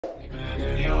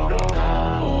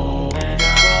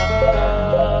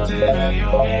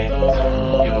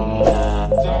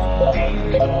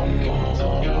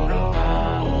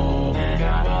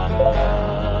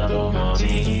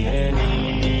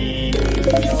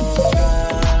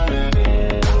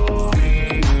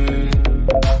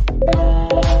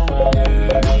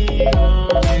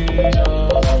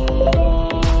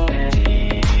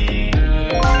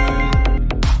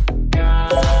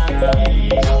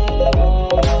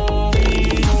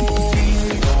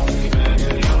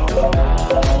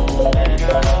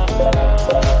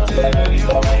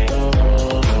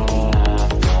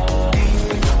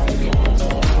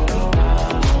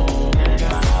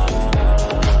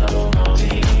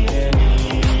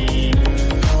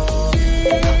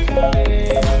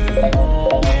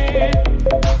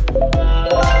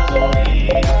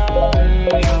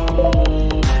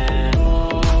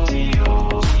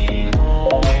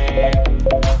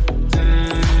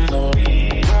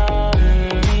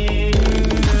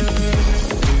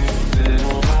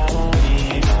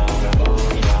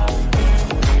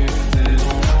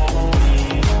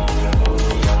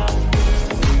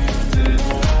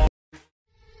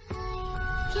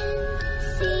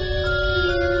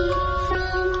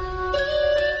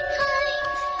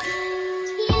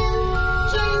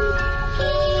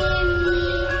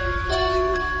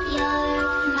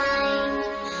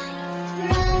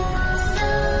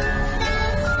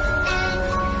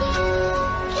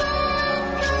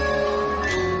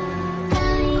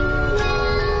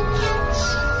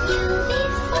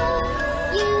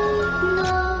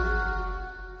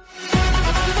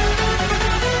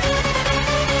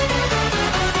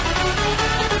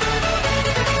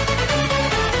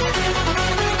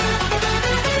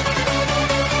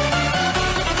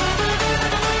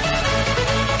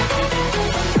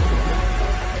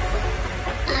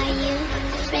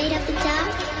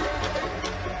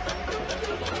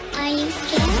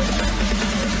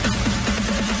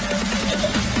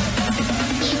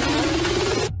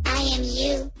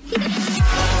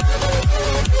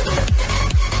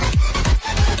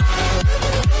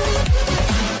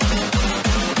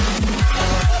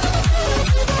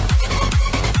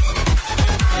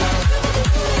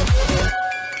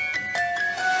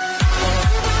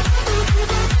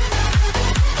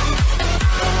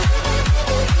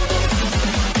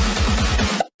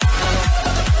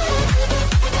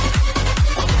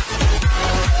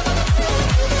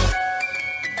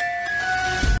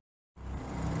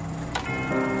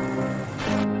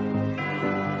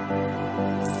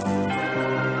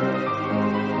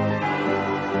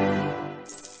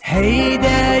Hey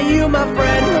there, you my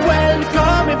friend,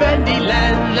 welcome to Bendy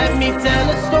land. Let me tell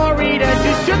a story that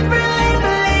you should really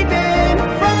believe in.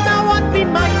 From now on, be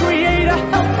my creator,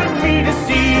 helping me to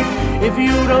see. If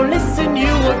you don't listen,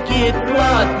 you will get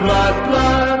blood.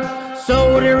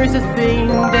 So there is a thing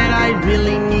that I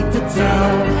really need to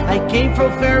tell. I came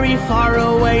from very far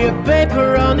away, a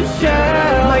paper on the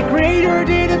shelf. My creator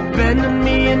did abandon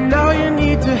me and now you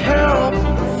need to help.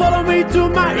 Follow me to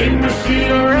my in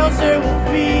machine or else it will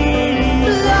be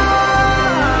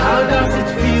love. How does it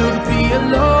feel to be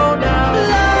alone now?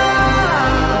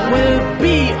 Love. Will it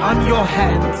be on your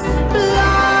hands?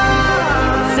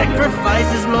 Love.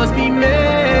 Sacrifices must be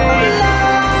made.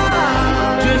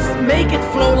 Love. Just make it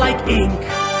flow like ink.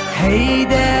 Hey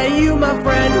there, you my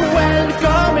friend,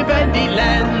 welcome to Bendy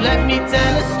land. Let me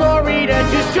tell a story that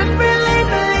you should really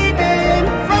believe in.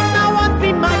 From now on,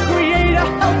 be my creator,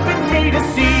 helping me to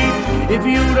see. If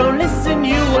you don't listen,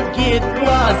 you will get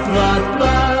blood.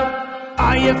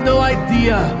 I have no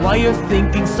idea why you're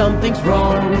thinking something's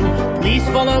wrong. Please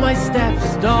follow my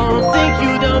steps, don't think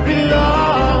you don't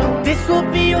belong. This will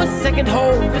be your second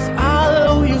home, cause I'll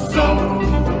owe you some.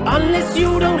 Unless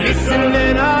you don't listen,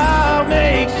 then I'll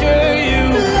make sure you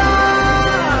love.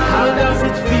 How does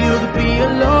it feel to be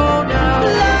alone now?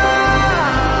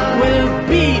 Love. Will it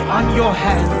be on your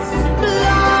hands?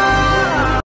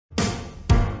 Love.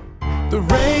 The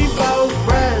rainbow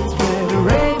friends with the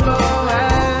rainbow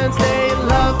hands, they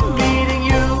love meeting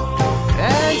you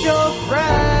and your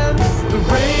friends. The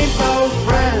rainbow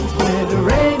friends with the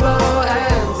rainbow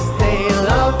hands, they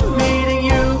love meeting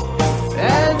you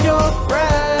and your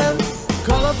friends.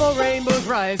 Colorful rainbows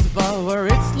rise above where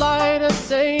it's light and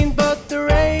sane, but the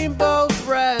rainbow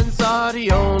friends are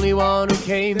the only one who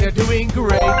came. They're doing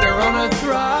great, they're on a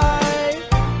thrive.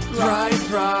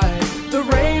 The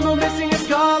rainbow missing its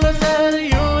colors and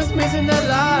you is missing the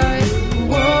light.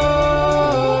 Whoa.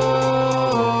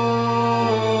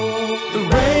 The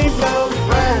rainbow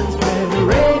friends with the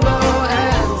rainbow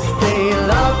ends, they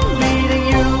love meeting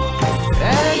you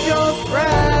and your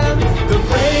friends. The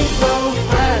rainbow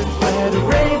friends with the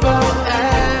rainbow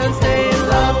ends, they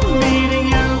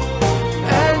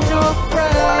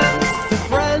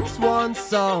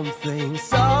something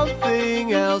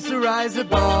else to rise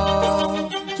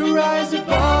above, to rise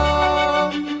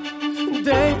above.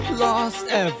 They lost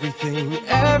everything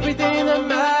that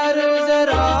matters at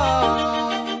all.